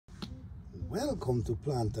Welcome to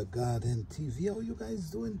Plant a Garden TV. How you guys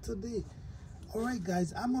doing today? All right,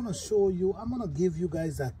 guys, I'm gonna show you, I'm gonna give you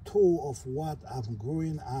guys a tour of what I'm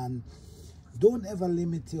growing, and don't ever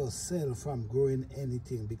limit yourself from growing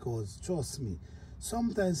anything, because trust me,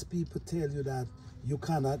 sometimes people tell you that you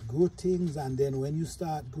cannot grow things, and then when you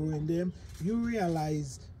start growing them, you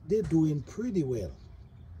realize they're doing pretty well.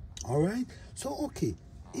 All right, so okay,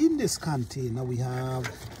 in this container we have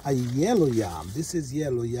a yellow yam. This is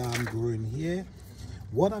yellow yam growing here.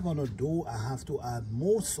 What I'm gonna do, I have to add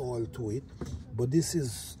more soil to it, but this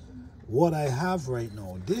is what I have right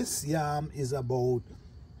now. This yam is about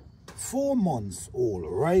 4 months old.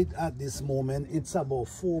 Right at this moment, it's about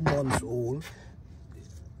 4 months old.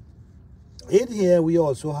 In here we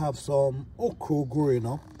also have some okra growing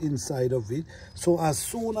up inside of it. So as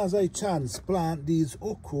soon as I transplant these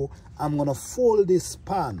okra, I'm gonna fill this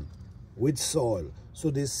pan with soil so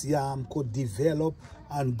this yam could develop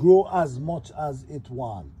and grow as much as it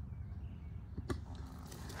wants.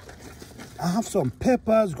 I have some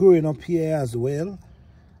peppers growing up here as well,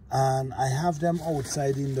 and I have them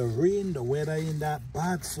outside in the rain. The weather ain't that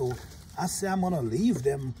bad, so I say I'm gonna leave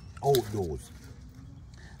them outdoors.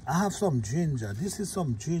 I have some ginger. This is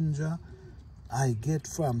some ginger I get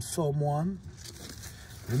from someone.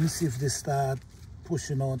 Let me see if they start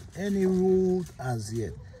pushing out any root as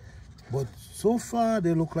yet. But so far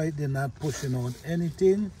they look like they're not pushing out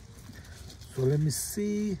anything. So let me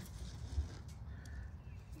see.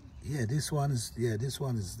 Yeah, this one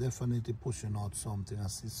is definitely pushing out something. I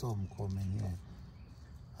see some coming here.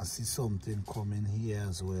 I see something coming here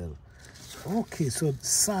as well. Okay, so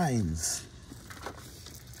signs.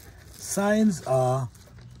 Signs are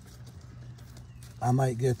I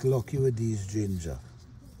might get lucky with these ginger.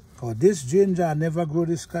 For this ginger, I never grew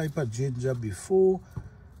this type of ginger before.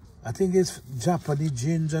 I think it's Japanese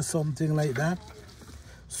ginger, something like that.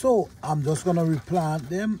 So I'm just gonna replant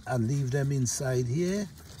them and leave them inside here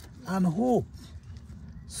and hope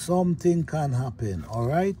something can happen. All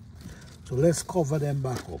right, so let's cover them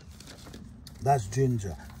back up. That's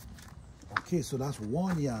ginger. Okay, so that's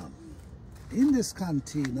one yam. In this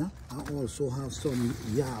container, I also have some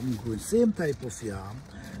yam growing, same type of yam,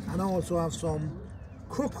 and I also have some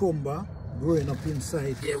cucumber growing up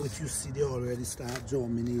inside here, which you see they already start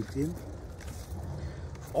germinating.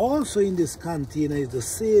 Also in this container is the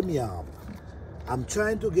same yam. I'm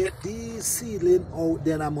trying to get these seedlings out,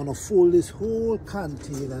 then I'm gonna fill this whole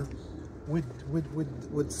container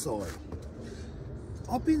with soil.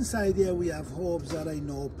 Up inside here we have herbs that I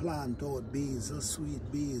know plant out: basil, sweet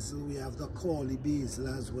basil. We have the cauli basil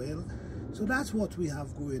as well. So that's what we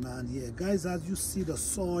have going on here. Guys, as you see, the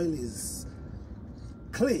soil is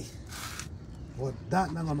clay. But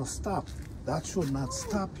that's not gonna stop. That should not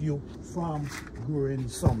stop you from growing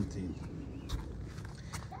something.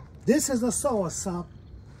 This is a soursop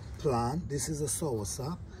plant. This is a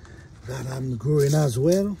soursop that I'm growing as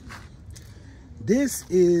well. This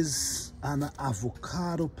is an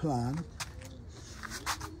avocado plant.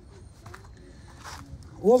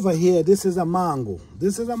 Over here, this is a mango.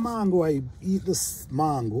 This is a mango. I eat this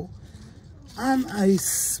mango, and I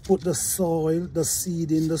put the soil, the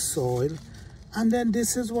seed in the soil, and then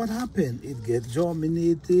this is what happened. It gets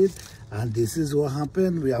germinated, and this is what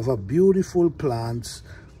happened. We have a beautiful plant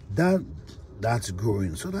that's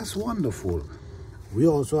growing. So that's wonderful. We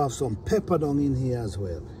also have some pepper down in here as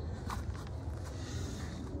well.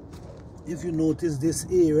 If you notice this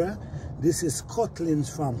area, this is cutlings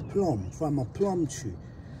from a plum tree.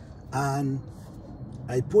 And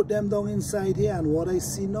I put them down inside here, and what I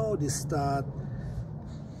see now, they start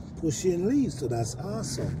pushing leaves, so that's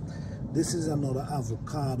awesome. This is another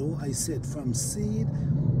avocado I set from seed.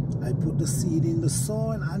 I put the seed in the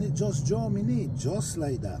soil and it just germinates, just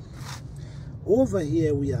like that. Over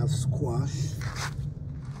here we have squash.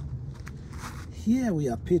 Here we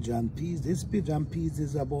have pigeon peas. This pigeon peas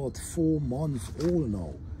is about 4 months old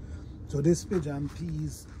now. So this pigeon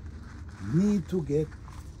peas need to get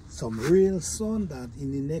some real sun, that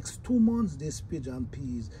in the next 2 months this pigeon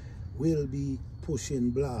peas will be pushing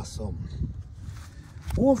blossom.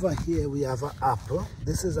 Over here we have an apple.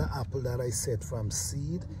 This is an apple that I set from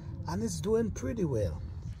seed, and it's doing pretty well.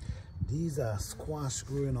 These are squash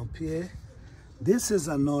growing up here. This is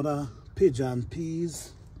another pigeon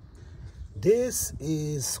peas. This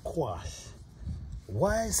is squash.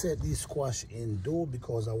 Why I set this squash indoor?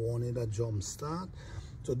 Because I wanted a jump start.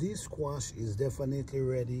 So this squash is definitely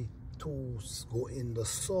ready to go in the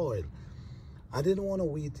soil. I didn't want to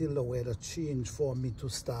wait till the weather changed for me to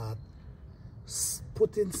start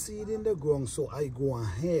putting seed in the ground, so I go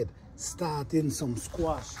ahead starting some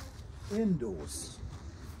squash indoors.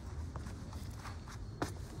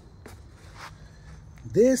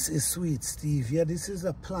 This is sweet stevia. This is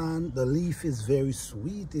a plant. The leaf is very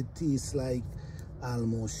sweet. It tastes like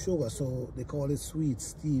almost sugar, so they call it sweet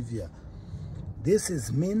stevia. This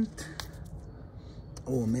is mint.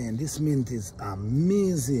 Oh man, this mint is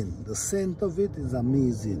amazing. The scent of it is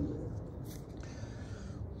amazing.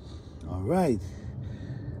 All right,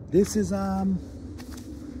 this is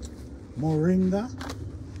moringa.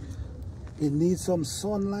 It needs some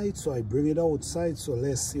sunlight, so I bring it outside. So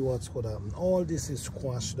let's see what's going to happen. All this is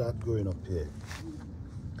squash that growing up here.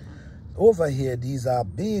 Over here, these are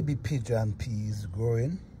baby pigeon peas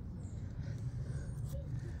growing.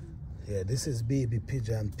 Yeah, this is baby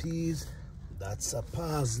pigeon peas. That's a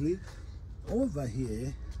parsley. Over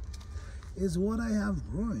here is what I have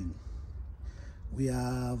growing. We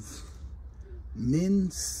have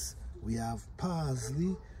mince, we have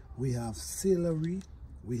parsley, we have celery,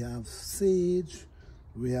 we have sage,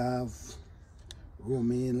 we have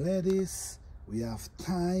romaine lettuce, we have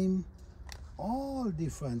thyme, all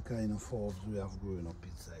different kind of herbs we have growing up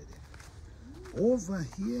inside here. Over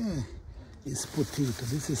here is potato.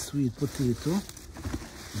 This is sweet potato.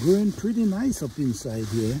 Growing pretty nice up inside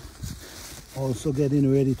here. Also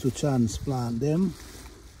getting ready to transplant them.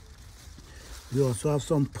 We also have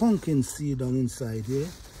some pumpkin seed on inside here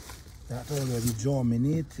that already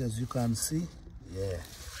germinate, as you can see. Yeah.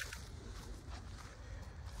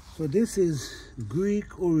 So this is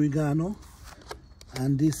Greek oregano,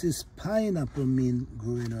 and this is pineapple mint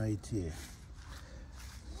growing right here.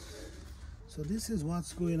 So this is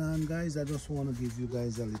what's going on, guys. I just want to give you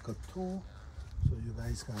guys a little tour so you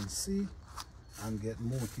guys can see and get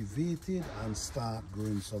motivated and start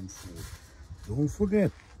growing some food. Don't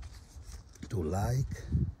forget to like,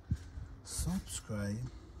 subscribe,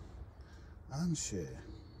 and share.